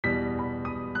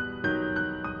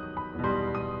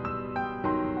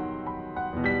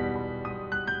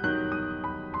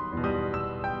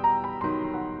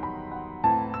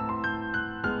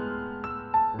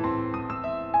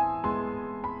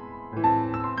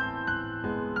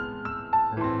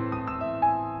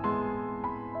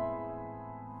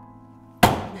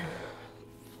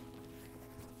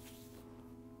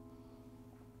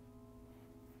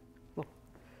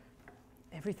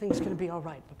everything's gonna be all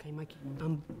right, okay, Mikey?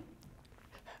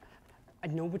 I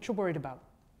know what you're worried about,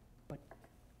 but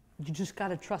you just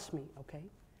gotta trust me, okay?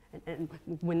 And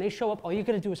when they show up, all you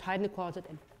gotta do is hide in the closet,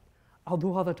 and I'll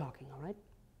do all the talking, all right?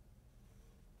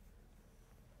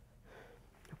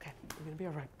 Okay, you're gonna be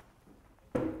all right.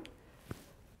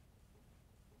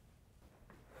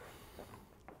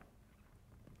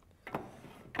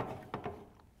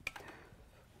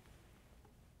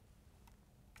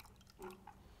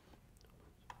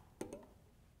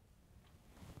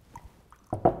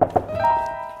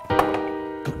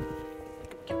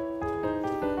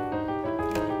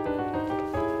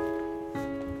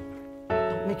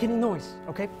 Don't make any noise,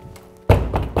 okay?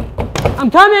 I'm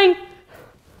coming!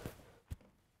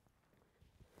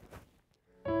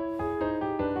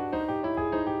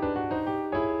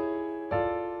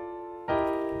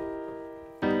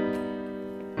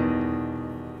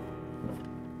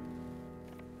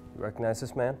 You recognize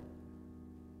this man?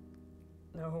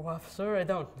 No, officer, I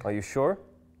don't. Are you sure?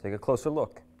 Take a closer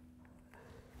look.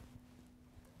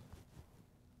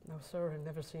 No, sir, I've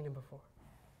never seen him before.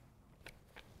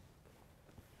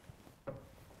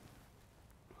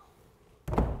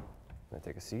 Can I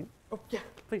take a seat? Oh, yeah,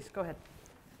 please, go ahead.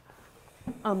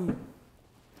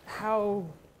 How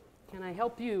can I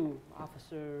help you,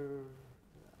 officer?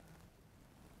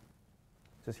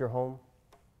 Is this your home,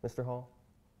 Mr. Hall?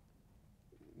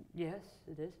 Yes,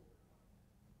 it is.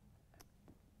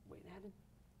 Wait, how did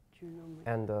you know me?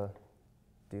 And,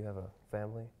 do you have a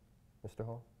family, Mr.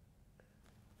 Hall?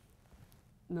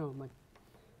 No, my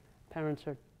parents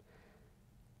are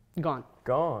gone.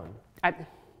 Gone? I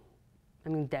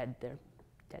mean dead, they're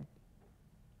dead.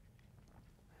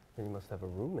 Then you must have a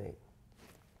roommate.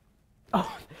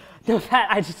 Oh, no,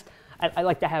 that, I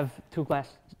like to have two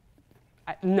glasses.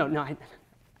 No,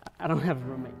 I don't have a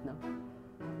roommate, no.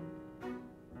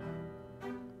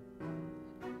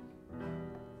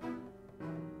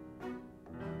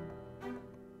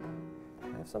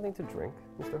 Can I have something to drink,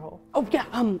 Mr. Hall? Oh, yeah,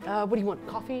 what do you want,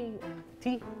 coffee,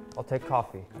 tea? I'll take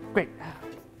coffee. Great.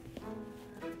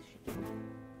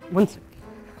 One sec.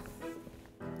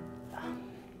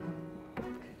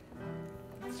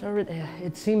 Sir,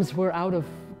 it seems we're out of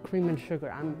cream and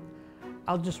sugar.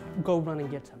 I'll just go run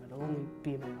and get some. It'll only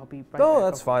be a minute. I'll be right back. Oh,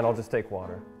 that's fine. I'll just take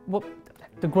water. Well,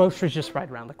 the grocery's just right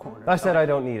around the corner. I said I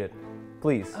don't need it.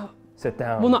 Please, sit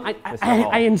down. Well, no, Mr. Hall.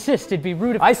 I insist. It'd be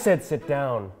rude if I said sit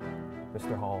down,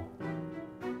 Mr. Hall.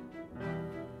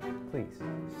 Please,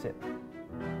 sit.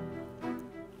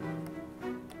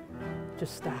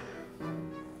 just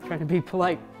trying to be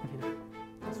polite, you know.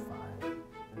 That's fine.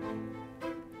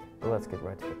 But let's get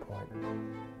right to the point.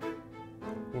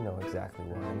 You know exactly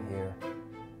why I'm here,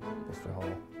 Mr. Hall.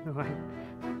 No,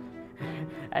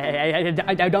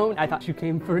 I don't. I thought you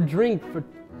came for a drink, for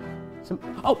some.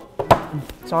 Oh,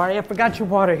 sorry, I forgot your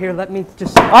water here. Let me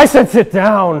just. I said sit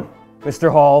down,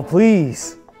 Mr. Hall,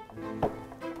 please.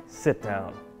 Sit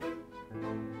down.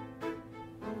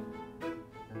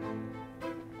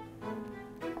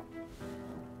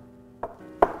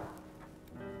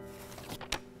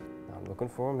 I'm looking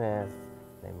for a man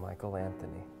named Michael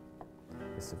Anthony.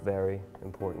 It's a very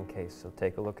important case, so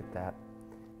take a look at that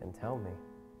and tell me,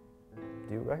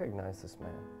 do you recognize this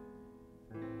man?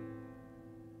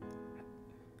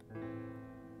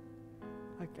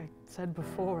 Like I said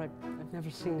before, I've never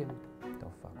seen him.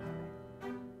 Don't fuck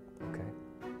with me, okay?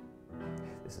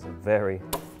 This is a very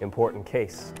important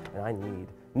case, and I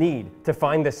need to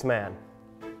find this man.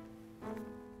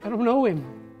 I don't know him.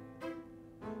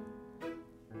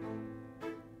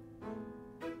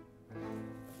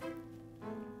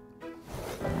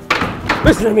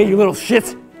 Listen to me, you little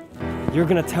shit! You're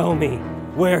gonna tell me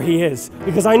where he is,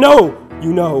 because I know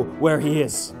you know where he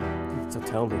is. So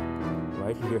tell me,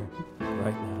 right here,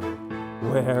 right now,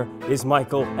 where is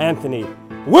Michael Anthony?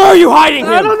 Where are you hiding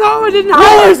him? I don't know, I didn't hide.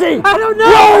 Where is he? I don't know.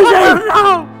 Where is he? I don't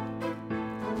know.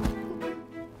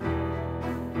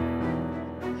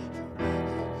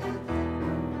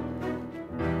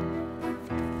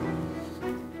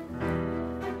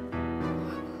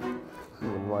 You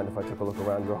wouldn't mind if I took a look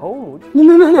around your home, would you?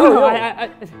 No.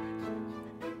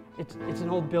 It's an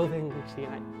old building, you see.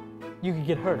 You could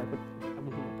get hurt. I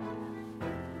wouldn't do that.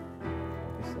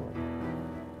 Don't be silly.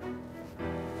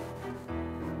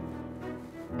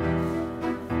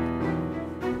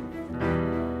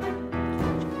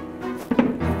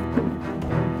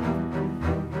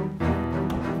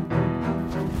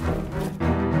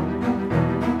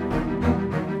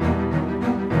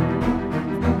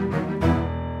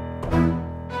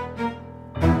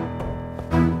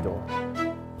 Door.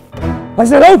 I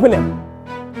said open it!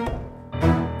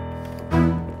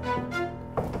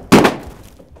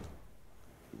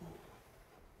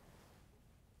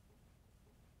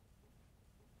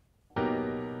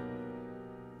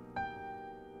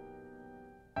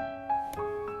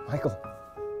 Michael.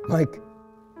 Mike.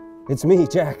 It's me,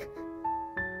 Jack.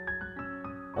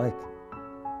 Mike.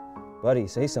 Buddy,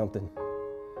 say something.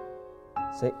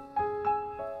 Say...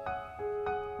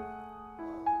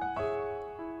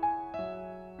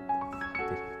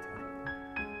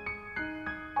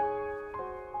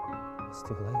 It's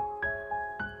too late.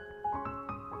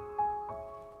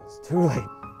 It's too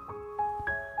late.